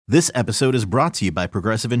This episode is brought to you by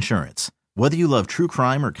Progressive Insurance. Whether you love true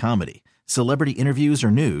crime or comedy, celebrity interviews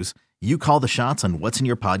or news, you call the shots on what's in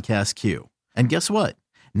your podcast queue. And guess what?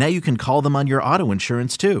 Now you can call them on your auto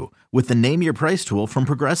insurance too with the Name Your Price tool from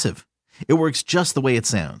Progressive. It works just the way it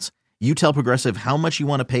sounds. You tell Progressive how much you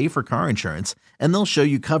want to pay for car insurance, and they'll show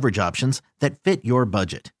you coverage options that fit your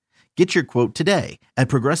budget. Get your quote today at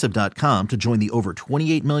Progressive.com to join the over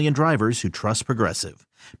 28 million drivers who trust Progressive.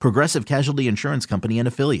 Progressive Casualty Insurance Company and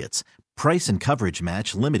Affiliates. Price and coverage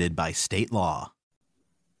match limited by state law.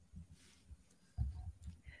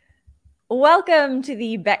 Welcome to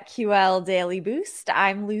the BetQL Daily Boost.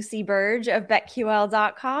 I'm Lucy Burge of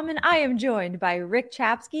BetQL.com, and I am joined by Rick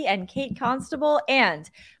Chapsky and Kate Constable. And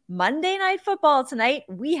Monday Night Football tonight,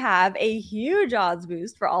 we have a huge odds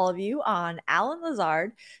boost for all of you on Allen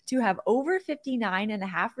Lazard to have over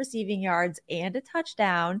 59.5 receiving yards and a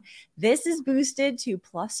touchdown. This is boosted to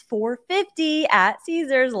plus 450 at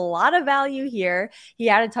Caesars. A lot of value here. He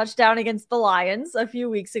had a touchdown against the Lions a few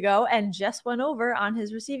weeks ago and just went over on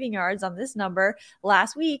his receiving yards on this number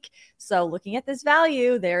last week. So looking at this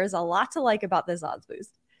value, there's a lot to like about this odds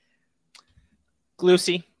boost.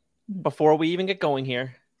 Lucy, before we even get going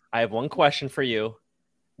here, I have one question for you.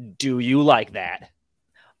 Do you like that?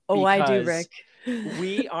 Oh, I do, Rick.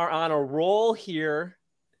 We are on a roll here.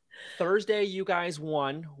 Thursday, you guys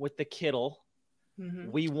won with the Kittle.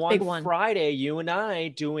 Mm-hmm. We won Friday, you and I,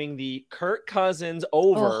 doing the Kirk Cousins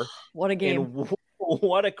over. Oh, what a game. And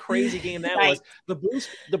what a crazy game that was.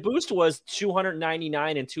 The boost was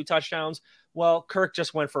 299 and 2 touchdowns. Well, Kirk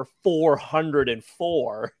just went for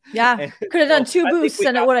 404. Yeah, could have done 2 boosts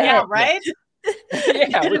and it would have hit, right?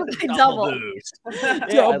 Yeah, double boost.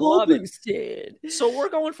 Double boosted. So we're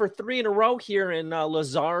going for 3 in a row here, and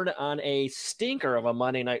Lazard on a stinker of a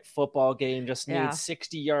Monday Night Football game just needs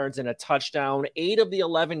 60 yards and a touchdown. 8 of the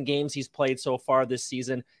 11 games he's played so far this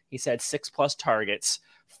season, he's had 6+ targets.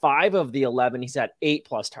 5 of the 11, he's had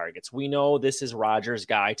 8+ targets. We know this is Rodgers'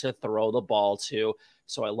 guy to throw the ball to,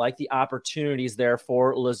 so I like the opportunities there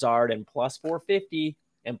for Lazard, and plus 450.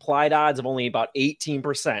 Implied odds of only about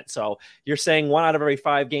 18%. So you're saying 1 out of every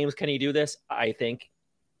 5 games, can he do this? I think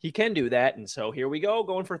he can do that. And so here we go,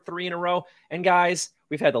 going for 3 in a row. And guys,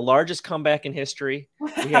 we've had the largest comeback in history.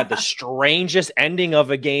 We had the strangest ending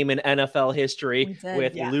of a game in NFL history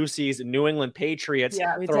with Lucy's New England Patriots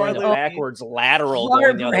throwing a backwards lateral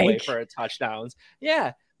going the other way for touchdowns.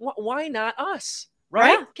 Yeah. Why not us?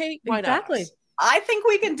 Right? Kate, why not us? I think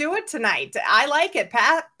we can do it tonight. I like it.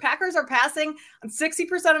 Packers are passing on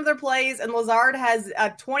 60% of their plays, and Lazard has a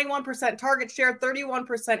 21% target share,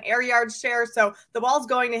 31% air yard share. So the ball's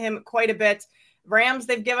going to him quite a bit. Rams,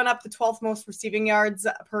 they've given up the 12th most receiving yards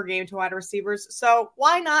per game to wide receivers. So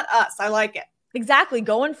why not us? I like it. Exactly.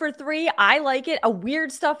 Going for 3. I like it. A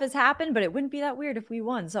weird stuff has happened, but it wouldn't be that weird if we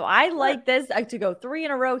won. So I like this to go 3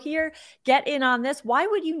 in a row here. Get in on this. Why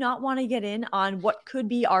would you not want to get in on what could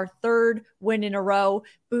be our 3rd win in a row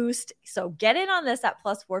boost? So get in on this at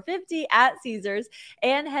plus 450 at Caesars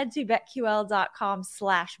and head to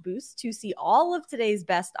betql.com/boost to see all of today's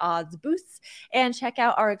best odds boosts and check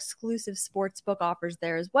out our exclusive sportsbook offers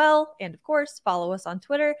there as well. And of course, follow us on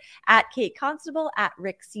Twitter at Kate Constable, at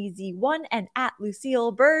RickCZ1, and at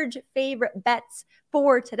Lucille Burge. Favorite bets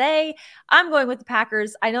for today. I'm going with the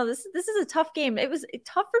Packers. I know this is a tough game. It was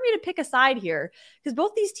tough for me to pick a side here because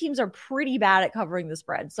both these teams are pretty bad at covering the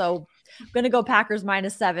spread. So I'm going to go Packers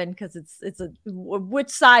 -7 because it's a which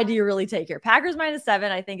side do you really take here? Packers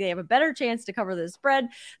 -7. I think they have a better chance to cover the spread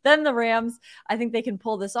than the Rams. I think they can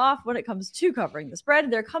pull this off when it comes to covering the spread.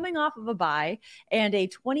 They're coming off of a bye and a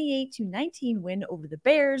 28-19 win over the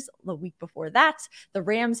Bears the week before that. The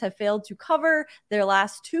Rams have failed to cover their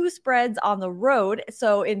last 2 spreads on the road.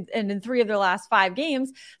 So in 3 of their last 5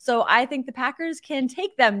 games. So I think the Packers can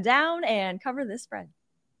take them down and cover this spread.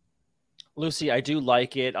 Lucy, I do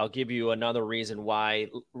like it. I'll give you another reason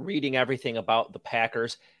why. Reading everything about the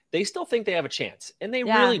Packers, they still think they have a chance. And they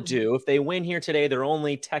really do. If they win here today, they're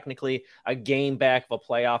only technically a game back of a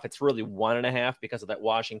playoff. It's really 1.5 because of that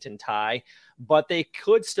Washington tie. But they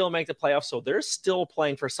could still make the playoffs. So they're still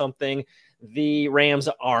playing for something. The Rams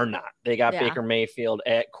are not. They got Baker Mayfield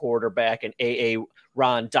at quarterback, and A.A.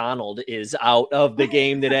 Ron Donald is out of the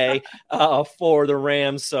game today for the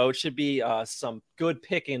Rams. So it should be some good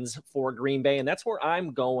pickings for Green Bay. And that's where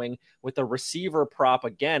I'm going with the receiver prop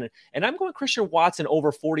again. And I'm going Christian Watson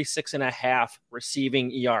over 46.5 receiving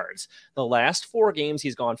yards. The last 4 games,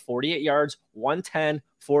 he's gone 48 yards, 110,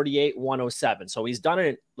 48, 107. So he's done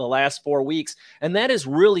it the last 4 weeks. And that is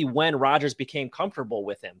really when Rodgers became comfortable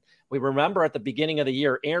with him. We remember at the beginning of the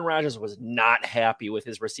year, Aaron Rodgers was not happy with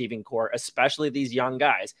his receiving core, especially these young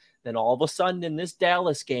guys. Then all of a sudden in this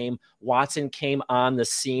Dallas game, Watson came on the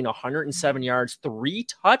scene, 107 yards, 3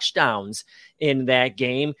 touchdowns in that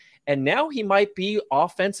game. And now he might be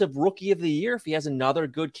offensive rookie of the year if he has another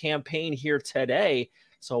good campaign here today.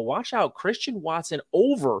 So watch out, Christian Watson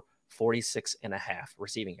over 46.5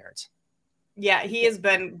 receiving yards. Yeah, he has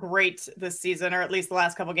been great this season, or at least the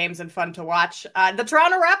last couple games, and fun to watch. The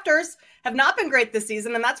Toronto Raptors have not been great this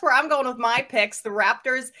season, and that's where I'm going with my picks. The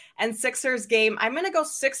Raptors and Sixers game. I'm going to go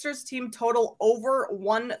Sixers team total over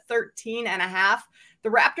 113.5. The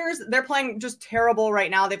Raptors, they're playing just terrible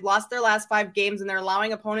right now. They've lost their last 5 games, and they're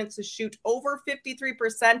allowing opponents to shoot over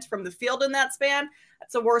 53% from the field in that span.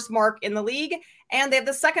 That's the worst mark in the league. And they have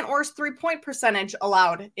the second worst 3-point percentage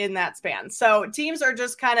allowed in that span. So teams are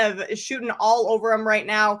just kind of shooting all over them right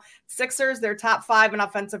now. Sixers, they're top 5 in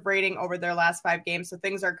offensive rating over their last 5 games. So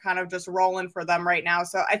things are kind of just rolling for them right now.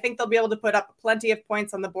 So I think they'll be able to put up plenty of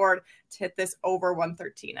points on the board to hit this over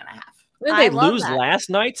 113.5. Did they lose last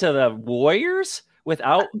night to the Warriors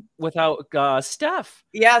without Steph?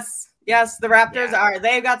 Yes. The Raptors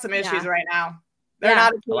they've got some issues right now. They're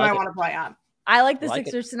not a team I want to play on. I like the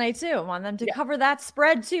Sixers tonight too. I want them to cover that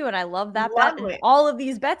spread too. And I love that bet and all of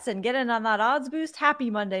these bets, and get in on that odds boost.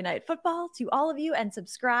 Happy Monday Night Football to all of you, and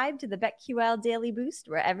subscribe to the BetQL Daily Boost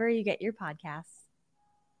wherever you get your podcasts.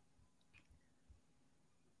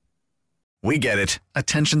 We get it.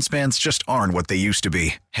 Attention spans just aren't what they used to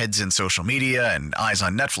be. Heads in social media and eyes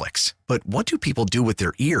on Netflix. But what do people do with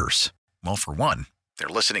their ears? Well, for one, they're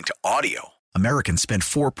listening to audio. Americans spend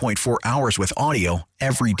 4.4 hours with audio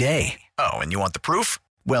every day. Oh, and you want the proof?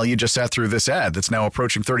 Well, you just sat through this ad that's now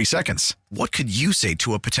approaching 30 seconds. What could you say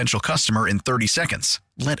to a potential customer in 30 seconds?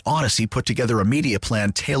 Let Odyssey put together a media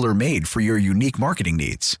plan tailor-made for your unique marketing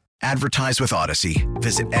needs. Advertise with Odyssey.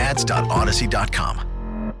 Visit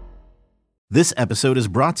ads.odyssey.com. This episode is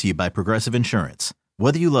brought to you by Progressive Insurance.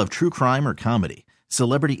 Whether you love true crime or comedy,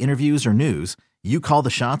 celebrity interviews or news, you call the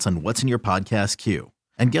shots on what's in your podcast queue.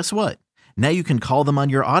 And guess what? Now you can call them on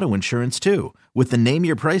your auto insurance too with the Name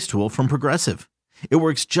Your Price tool from Progressive. It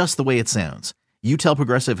works just the way it sounds. You tell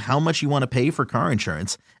Progressive how much you want to pay for car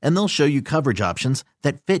insurance, and they'll show you coverage options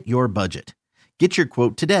that fit your budget. Get your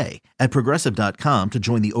quote today at Progressive.com to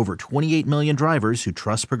join the over 28 million drivers who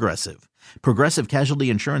trust Progressive. Progressive Casualty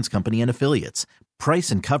Insurance Company and Affiliates. Price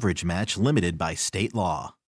and coverage match limited by state law.